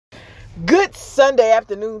Good Sunday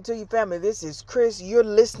afternoon to you, family. This is Chris. You're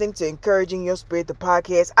listening to Encouraging Your Spirit, the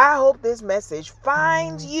podcast. I hope this message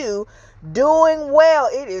finds you doing well.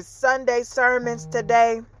 It is Sunday sermons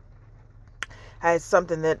today. I had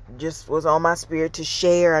something that just was on my spirit to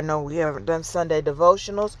share. I know we haven't done Sunday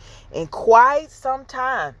devotionals in quite some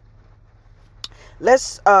time.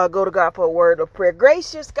 Let's go to God for a word of prayer.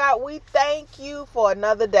 Gracious God, we thank you for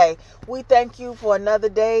another day. We thank you for another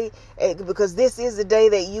day because this is the day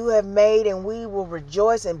that you have made, and we will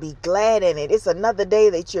rejoice and be glad in it. It's another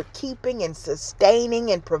day that you're keeping and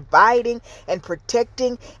sustaining and providing and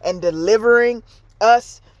protecting and delivering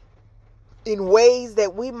us in ways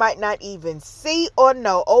that we might not even see or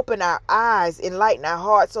know. Open our eyes, enlighten our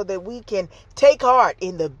hearts so that we can take heart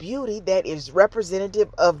in the beauty that is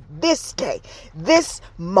representative of this day, this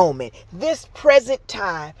moment, this present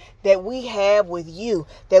time that we have with you,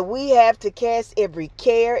 that we have to cast every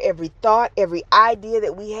care, every thought, every idea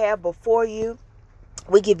that we have before you.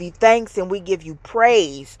 We give you thanks and we give you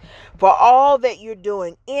praise for all that you're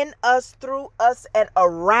doing in us, through us, and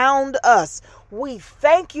around us. We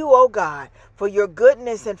thank you, oh God, for your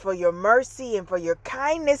goodness and for your mercy and for your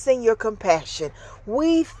kindness and your compassion.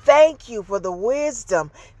 We thank you for the wisdom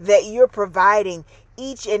that you're providing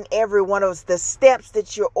each and every one of us, the steps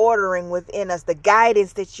that you're ordering within us, the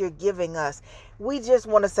guidance that you're giving us. We just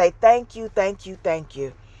want to say thank you, thank you, thank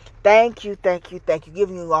you. Thank you, thank you, thank you.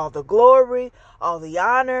 Giving you all the glory, all the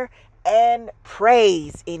honor, and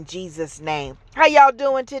praise in Jesus' name. How y'all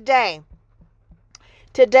doing today?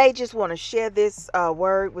 Today, just want to share this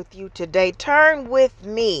word with you today. Turn with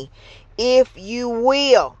me, if you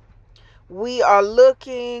will. We are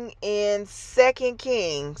looking in 2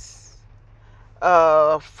 Kings 4.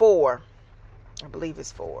 I believe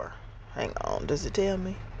it's 4. Hang on, does it tell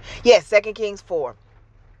me? Yes, 2 Kings 4.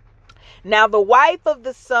 Now the wife of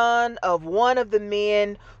the son of one of the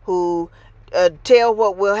men who tell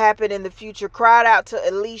what will happen in the future cried out to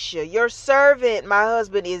Elisha, "Your servant, my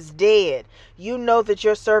husband, is dead. You know that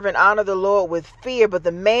your servant honored the Lord with fear, but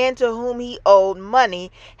the man to whom he owed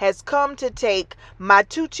money has come to take my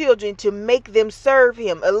 2 children to make them serve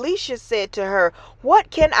him." Elisha said to her,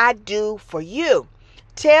 "What can I do for you?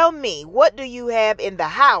 Tell me, what do you have in the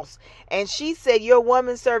house?" And she said, "Your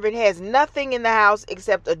woman servant has nothing in the house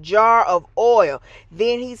except a jar of oil."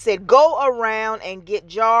 Then he said, "Go around and get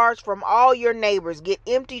jars from all your neighbors. Get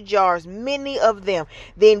empty jars, many of them.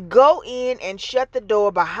 Then go in and shut the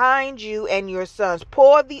door behind you and your sons.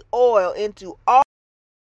 Pour the oil into all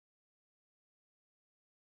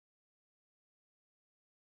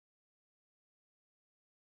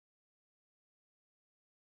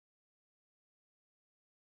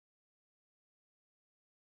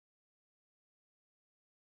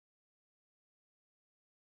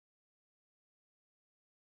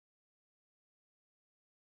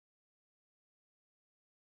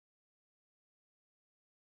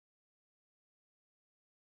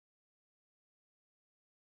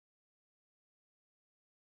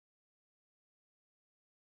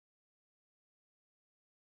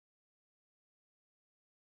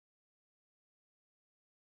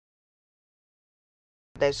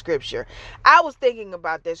that scripture." I was thinking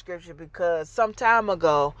about that scripture because some time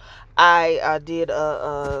ago I did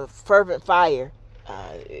a fervent fire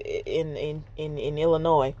in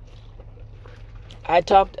Illinois. I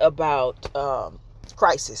talked about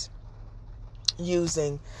crisis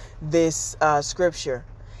using this scripture,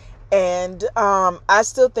 and I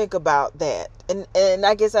still think about that, and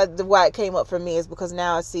I guess why it came up for me is because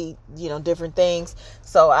now I see different things.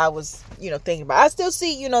 So I was thinking about, I still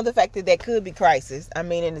see the fact that could be crisis. I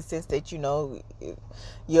mean, in the sense that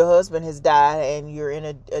your husband has died and you're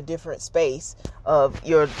in a different space of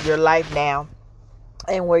your life now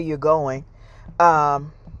and where you're going.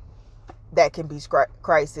 That can be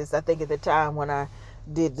crisis. I think at the time when I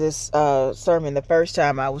did this sermon the first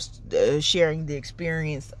time, I was sharing the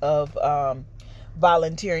experience of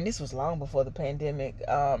volunteering. This was long before the pandemic.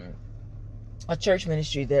 A church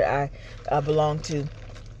ministry that I belonged to.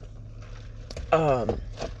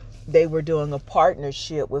 They were doing a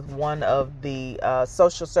partnership with one of the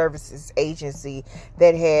social services agency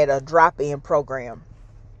that had a drop-in program.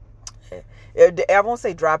 I won't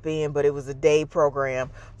say drop in, but it was a day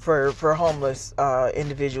program for homeless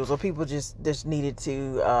individuals or people just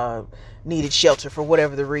needed shelter for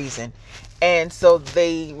whatever the reason. And so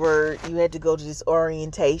you had to go to this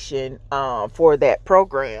orientation for that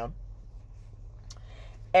program.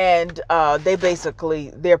 And they basically,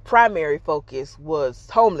 their primary focus was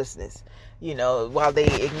homelessness. While they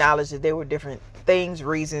acknowledged that there were different things,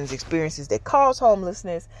 reasons, experiences that cause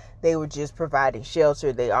homelessness. They were just providing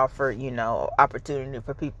shelter. They offered, opportunity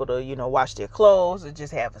for people to, wash their clothes or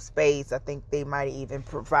just have a space. I think they might have even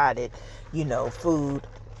provided, food.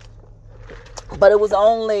 But it was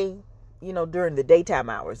only, during the daytime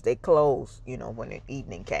hours. They closed, when the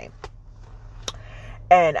evening came.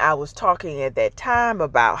 And I was talking at that time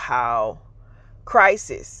about how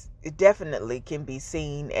crisis, it definitely can be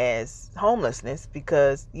seen as homelessness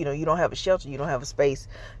because, you don't have a shelter, you don't have a space,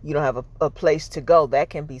 you don't have a place to go. That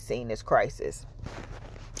can be seen as crisis.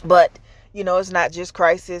 But, it's not just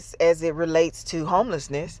crisis as it relates to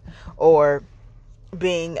homelessness or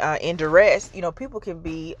being in duress. People can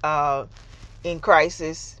be in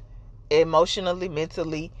crisis emotionally,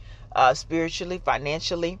 mentally, spiritually,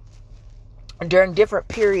 financially during different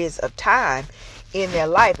periods of time in their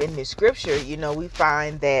life. In the scripture, we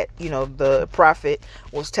find that, the prophet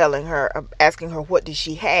was telling her, asking her, what does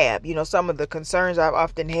she have? Some of the concerns I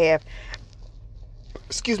often have,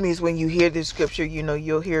 is when you hear this scripture,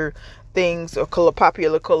 you'll hear things or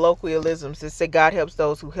popular colloquialisms that say God helps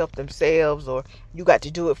those who help themselves, or you got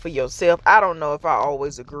to do it for yourself. I don't know if I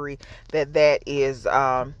always agree that is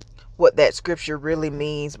what that scripture really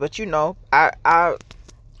means, but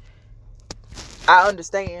I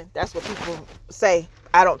understand that's what people say.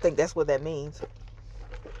 I don't think that's what that means.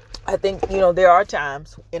 I think, there are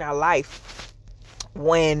times in our life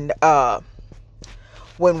when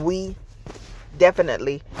we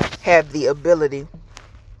definitely have the ability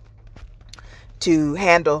to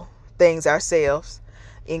handle things ourselves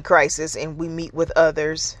in crisis, and we meet with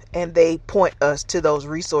others and they point us to those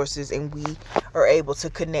resources and we are able to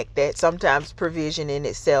connect that. Sometimes provision in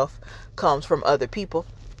itself comes from other people.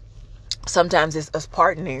 Sometimes it's us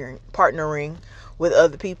partnering with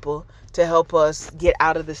other people to help us get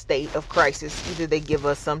out of the state of crisis. Either they give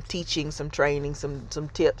us some teaching, some training, some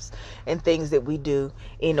tips and things that we do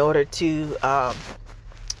in order to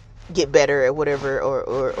get better at whatever,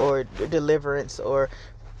 or deliverance or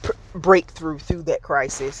breakthrough through that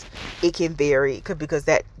crisis. It can vary because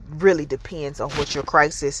that really depends on what your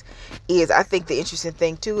crisis is. I think the interesting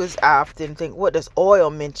thing too is I often think, what does oil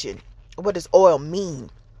mean?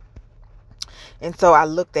 And so I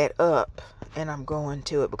looked that up and I'm going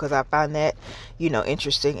to it because I find that,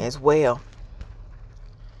 interesting as well.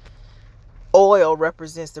 Oil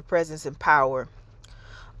represents the presence and power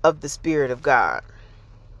of the Spirit of God.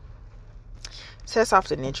 So that's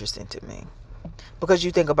often interesting to me because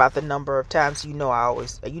you think about the number of times, I'm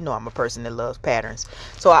a person that loves patterns.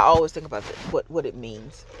 So I always think about what it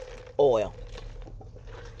means. Oil.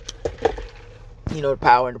 The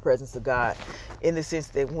power and the presence of God, in the sense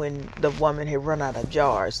that when the woman had run out of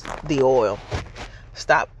jars, the oil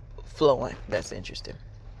stopped flowing. That's interesting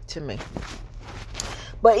to me.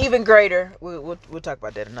 But even greater, we'll talk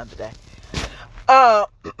about that another day.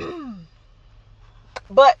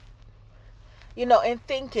 But in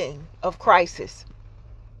thinking of crisis,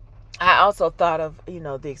 I also thought of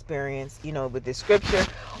the experience with this scripture,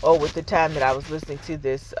 or with the time that I was listening to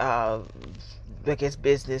this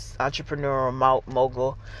business entrepreneur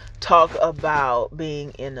mogul talk about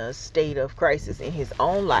being in a state of crisis in his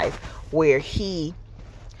own life, where he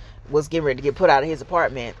was getting ready to get put out of his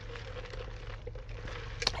apartment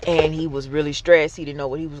and he was really stressed. He didn't know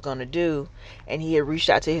what he was going to do, and he had reached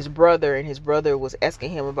out to his brother, and his brother was asking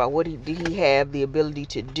him about what did he have the ability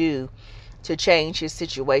to do to change his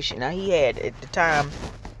situation. Now, he had at the time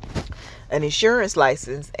an insurance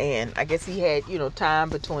license, and I guess he had time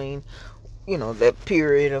between that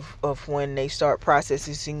period of when they start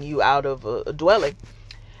processing you out of a dwelling,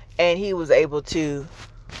 and he was able to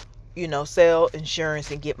sell insurance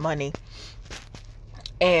and get money,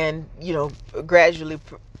 and gradually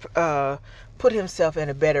put himself in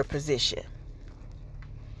a better position.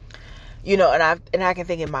 And I can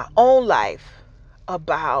think in my own life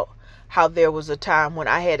about how there was a time when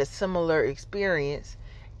I had a similar experience.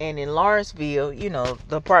 And in Lawrenceville,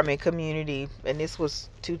 the apartment community, and this was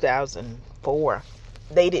 2004,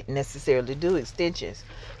 they didn't necessarily do extensions.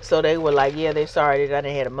 So they were like, yeah, they're sorry that I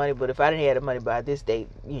didn't have the money, but if I didn't have the money by this date,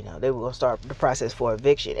 they were going to start the process for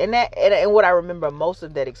eviction. And what I remember most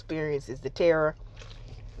of that experience is the terror,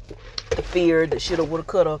 the fear, the shoulda, woulda,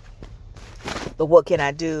 coulda, the what can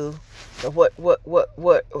I do, the what,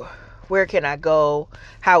 where can I go,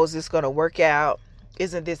 how is this going to work out?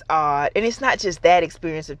 Isn't this odd? And it's not just that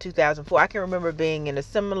experience of 2004. I can remember being in a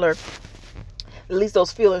similar, at least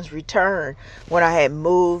those feelings returned when I had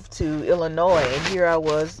moved to Illinois, and here I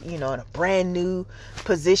was, in a brand new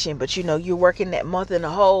position, but you're working that month in a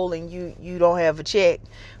hole, and you don't have a check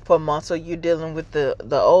per month. So you're dealing with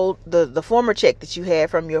the former check that you had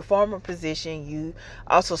from your former position. You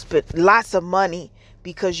also spent lots of money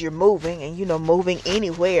because you're moving, and moving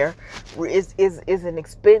anywhere is an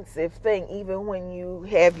expensive thing. Even when you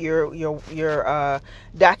have your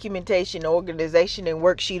documentation, organization, and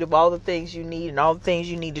worksheet of all the things you need and all the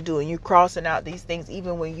things you need to do, and you're crossing out these things.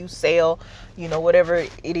 Even when you sell, whatever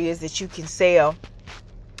it is that you can sell.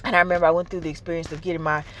 And I remember I went through the experience of getting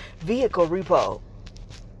my vehicle repo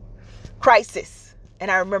crisis. And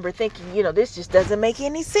I remember thinking, this just doesn't make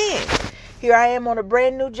any sense. Here I am on a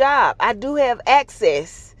brand new job. I do have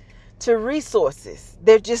access to resources.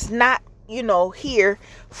 They're just not, here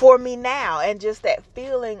for me now. And just that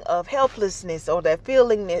feeling of helplessness, or that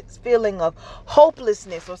feeling of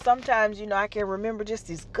hopelessness. Or sometimes, I can remember just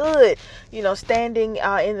as good, standing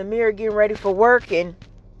in the mirror getting ready for work, and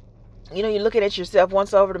you're looking at yourself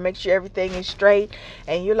once over to make sure everything is straight.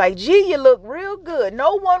 And you're like, gee, you look real good.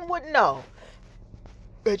 No one would know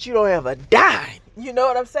that you don't have a dime. You know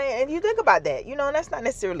what I'm saying? And you think about that, and that's not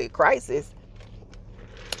necessarily a crisis.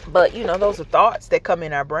 But, those are thoughts that come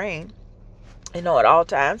in our brain, at all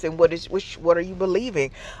times. And what are you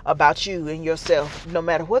believing about you and yourself, no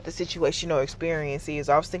matter what the situation or experience is?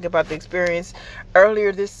 I was thinking about the experience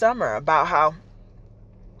earlier this summer about how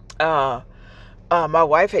my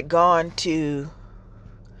wife had gone to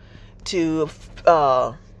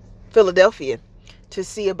Philadelphia to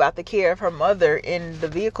see about the care of her mother in the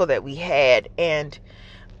vehicle that we had. And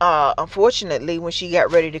unfortunately, when she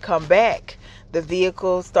got ready to come back, the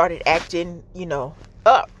vehicle started acting,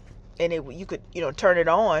 up. And you could, turn it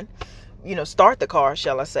on, start the car,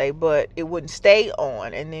 shall I say, but it wouldn't stay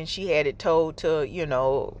on. And then she had it towed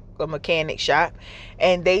to, a mechanic shop.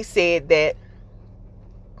 And they said that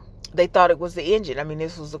they thought it was the engine. I mean,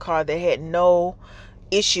 this was a car that had no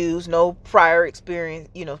issues, no prior experience,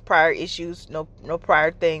 prior issues, no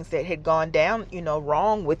prior things that had gone down,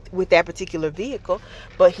 wrong with that particular vehicle.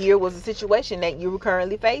 But here was a situation that you were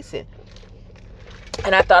currently facing.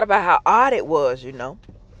 And I thought about how odd it was,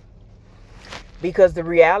 because the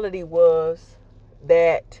reality was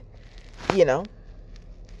that,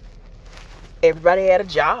 everybody had a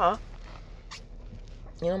job.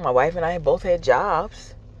 My wife and I both had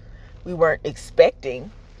jobs. We weren't expecting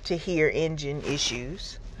to hear engine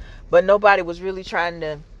issues, but nobody was really trying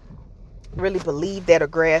to really believe that or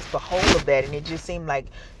grasp a hold of that. And it just seemed like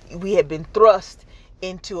we had been thrust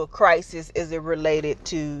into a crisis as it related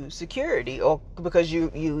to security, or because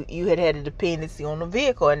you had a dependency on the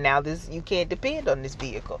vehicle, and now you can't depend on this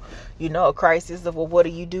vehicle. A crisis of, well, what do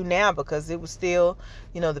you do now? Because it was still,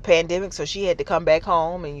 the pandemic, so she had to come back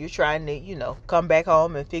home, and you're trying to, come back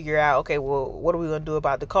home and figure out, okay, well, what are we going to do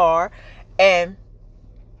about the car? And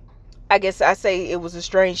I guess I say it was a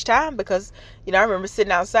strange time because, I remember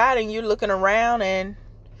sitting outside and you're looking around and,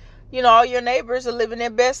 all your neighbors are living their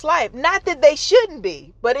best life. Not that they shouldn't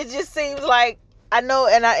be, but it just seems like, I know,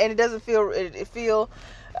 and it doesn't feel, or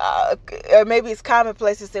maybe it's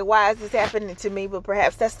commonplace to say, why is this happening to me? But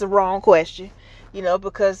perhaps that's the wrong question,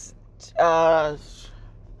 because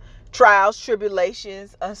trials,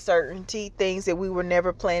 tribulations, uncertainty, things that we were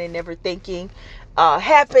never planning, never thinking,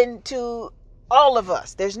 happen to all of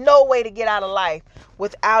us. There's no way to get out of life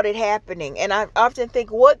without it happening. And I often think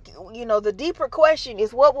the deeper question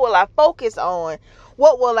is, what will I focus on?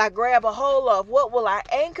 What will I grab a hold of? What will I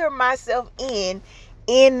anchor myself in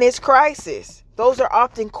this crisis? Those are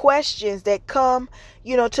often questions that come,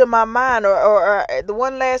 to my mind. Or the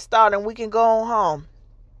one last thought, and we can go on home.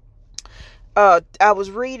 I was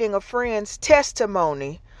reading a friend's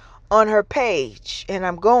testimony on her page, and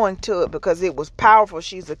I'm going to it because it was powerful.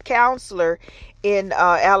 She's a counselor in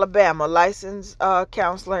Alabama, licensed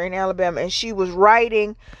counselor in Alabama, and she was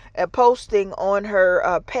writing and posting on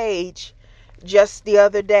her page just the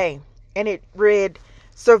other day, and it read,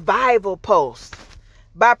 survival post.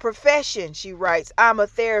 By profession, she writes, I'm a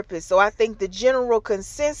therapist, so I think the general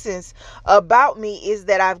consensus about me is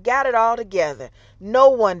that I've got it all together. No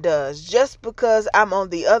one does. Just because I'm on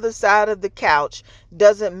the other side of the couch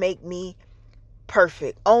doesn't make me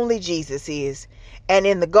perfect. Only Jesus is. And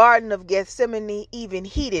in the Garden of Gethsemane, even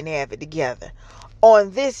he didn't have it together.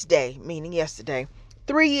 On this day, meaning yesterday,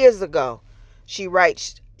 3 years ago, she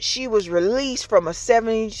writes, she was released from a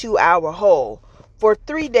 72-hour hold. For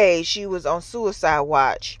 3 days, she was on suicide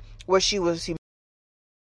watch, where she was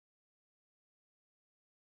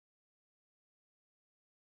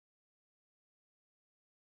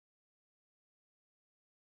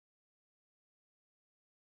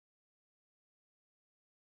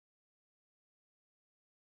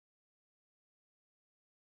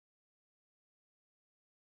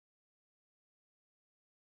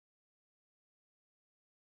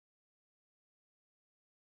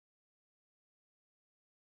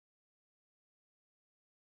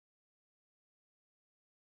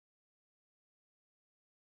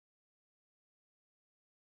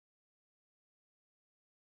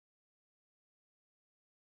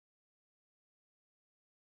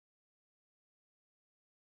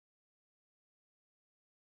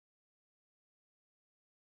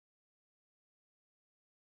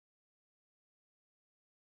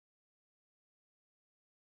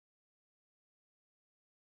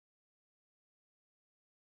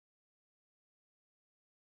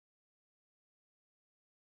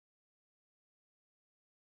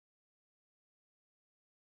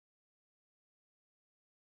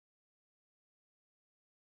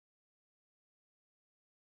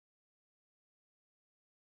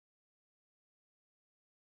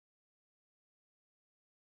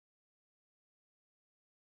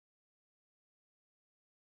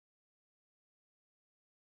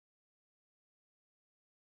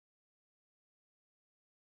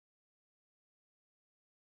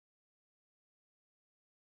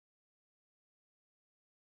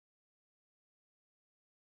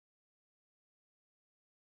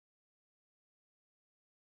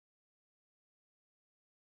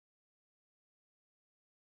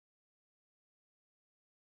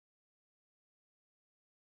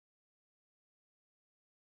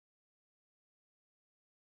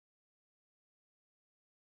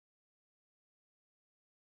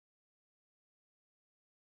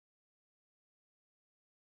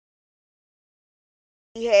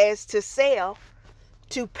she has to sell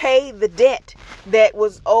to pay the debt that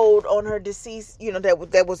was owed on her deceased,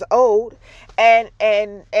 that was owed, and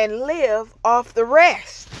live off the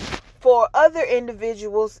rest. For other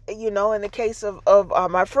individuals, in the case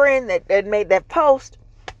of my friend that made that post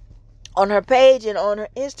on her page and on her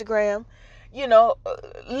Instagram,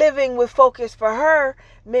 living with focus for her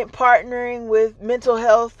meant partnering with mental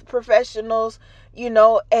health professionals,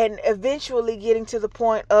 and eventually getting to the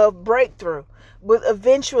point of breakthrough, with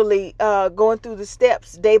eventually going through the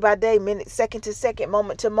steps day by day, minute, second to second,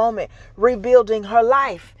 moment to moment, rebuilding her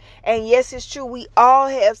life. And yes, it's true. We all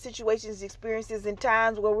have situations, experiences, and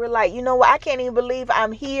times where we're like, what? I can't even believe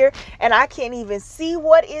I'm here and I can't even see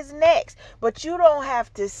what is next. But you don't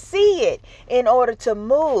have to see it in order to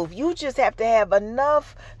move. You just have to have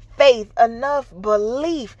enough faith, enough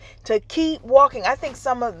belief to keep walking. I think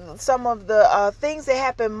some of the things that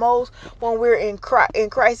happen most when we're in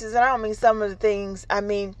crisis, and I don't mean some of the things, I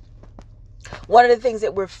mean, one of the things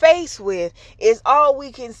that we're faced with is all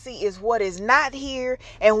we can see is what is not here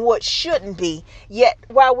and what shouldn't be. Yet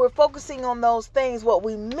while we're focusing on those things, what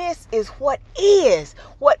we miss is what is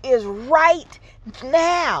right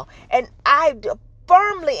now. And I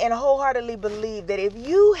firmly and wholeheartedly believe that if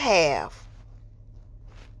you have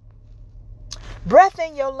breath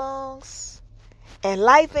in your lungs and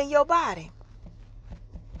life in your body,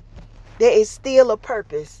 there is still a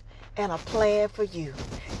purpose and a plan for you.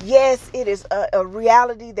 Yes, it is a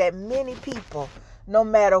reality that many people, no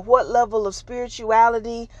matter what level of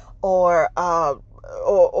spirituality or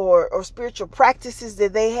spiritual practices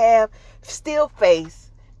that they have, still face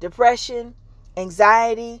depression,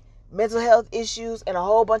 anxiety, mental health issues, and a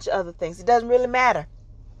whole bunch of other things. It doesn't really matter.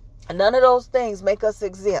 None of those things make us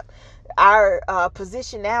exempt. Our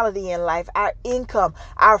positionality in life, our income,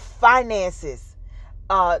 our finances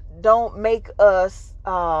don't make us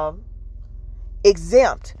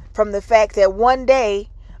exempt from the fact that one day,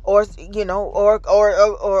 or a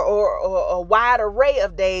wide array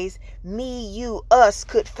of days, me, you, us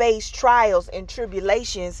could face trials and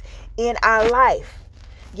tribulations in our life.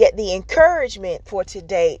 Yet the encouragement for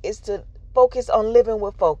today is to focus on living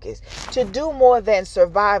with focus, to do more than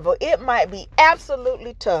survival. It might be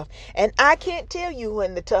absolutely tough, and I can't tell you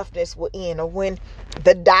when the toughness will end or when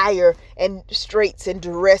the dire and straits and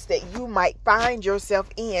duress that you might find yourself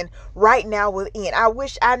in right now will end. I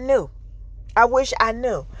wish I knew.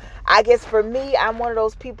 I guess for me, I'm one of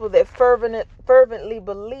those people that fervently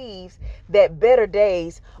believes that better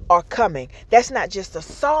days are coming. That's not just a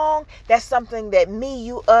song. That's something that me,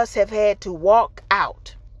 you, us have had to walk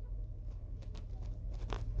out.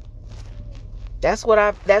 That's what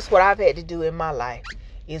I've had to do in my life,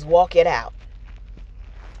 is walk it out.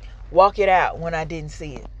 Walk it out when I didn't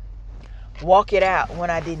see it. Walk it out when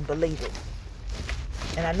I didn't believe it.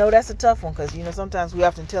 And I know that's a tough one, because sometimes we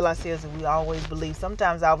often tell ourselves that we always believe.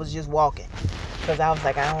 Sometimes I was just walking, because I was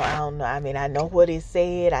like, I don't know. I mean, I know what it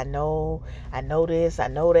said. I know this, I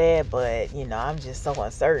know that, but I'm just so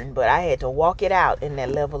uncertain. But I had to walk it out in that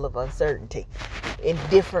level of uncertainty in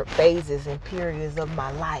different phases and periods of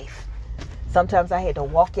my life. Sometimes I had to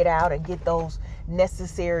walk it out and get those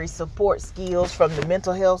necessary support skills from the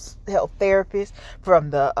mental health therapist, from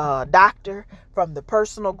the doctor, from the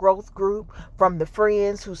personal growth group, from the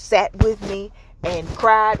friends who sat with me and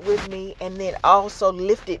cried with me, and then also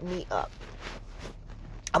lifted me up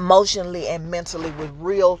emotionally and mentally with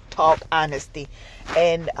real talk honesty.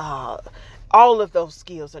 And all of those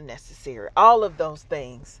skills are necessary. All of those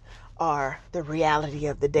things are the reality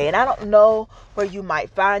of the day. And I don't know where you might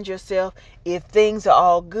find yourself. If things are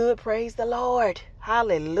all good, praise the Lord.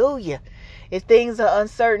 Hallelujah. If things are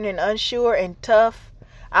uncertain and unsure and tough,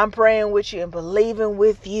 I'm praying with you and believing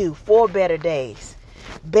with you for better days.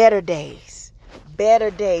 Better days. Better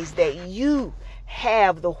days, that you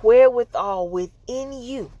have the wherewithal within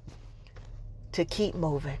you to keep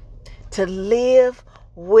moving, to live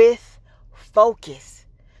with focus.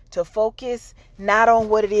 To focus not on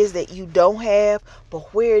what it is that you don't have,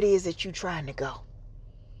 but where it is that you're trying to go.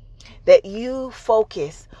 That you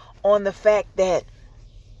focus on the fact that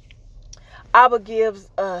Abba gives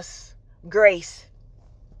us grace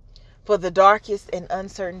for the darkest and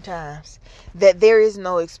uncertain times. That there is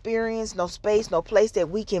no experience, no space, no place that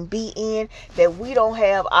we can be in that we don't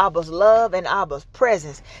have Abba's love and Abba's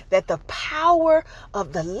presence. That the power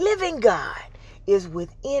of the living God is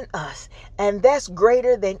within us, and that's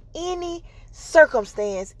greater than any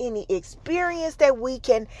circumstance, any experience that we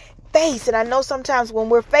can face. And I know sometimes when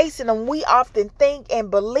we're facing them, we often think and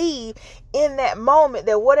believe in that moment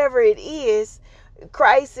that whatever it is,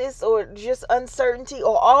 crisis or just uncertainty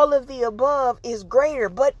or all of the above, is greater,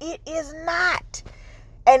 but it is not.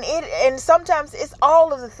 And sometimes it's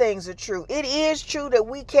all of the things are true. It is true that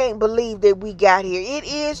we can't believe that we got here. It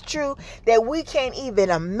is true that we can't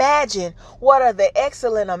even imagine what are the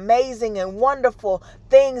excellent, amazing, and wonderful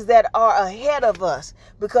things that are ahead of us.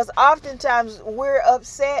 Because oftentimes we're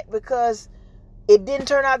upset because it didn't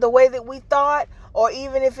turn out the way that we thought, or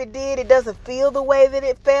even if it did, it doesn't feel the way that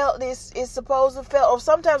it felt it's supposed to feel. Or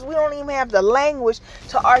sometimes we don't even have the language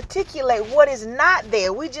to articulate what is not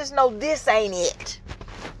there. We just know this ain't it.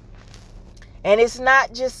 And it's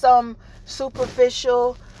not just some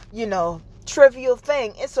superficial, trivial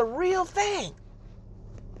thing. It's a real thing.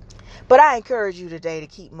 But I encourage you today to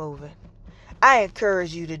keep moving. I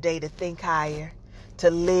encourage you today to think higher,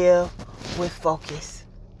 to live with focus,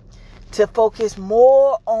 to focus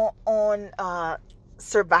more on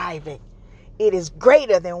surviving. It is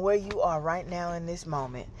greater than where you are right now in this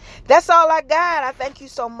moment. That's all I got. I thank you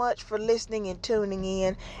so much for listening and tuning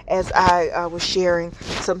in as I was sharing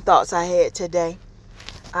some thoughts I had today.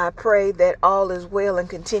 I pray that all is well and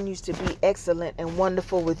continues to be excellent and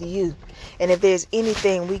wonderful with you. And if there's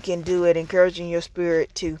anything we can do at Encouraging Your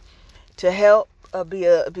Spirit to help be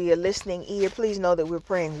a listening ear, please know that we're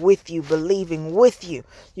praying with you, believing with you.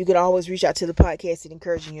 You can always reach out to the podcast at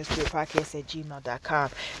encouragingyourspiritpodcast@gmail.com.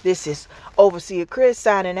 This is Overseer Chris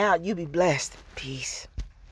signing out. You be blessed. Peace.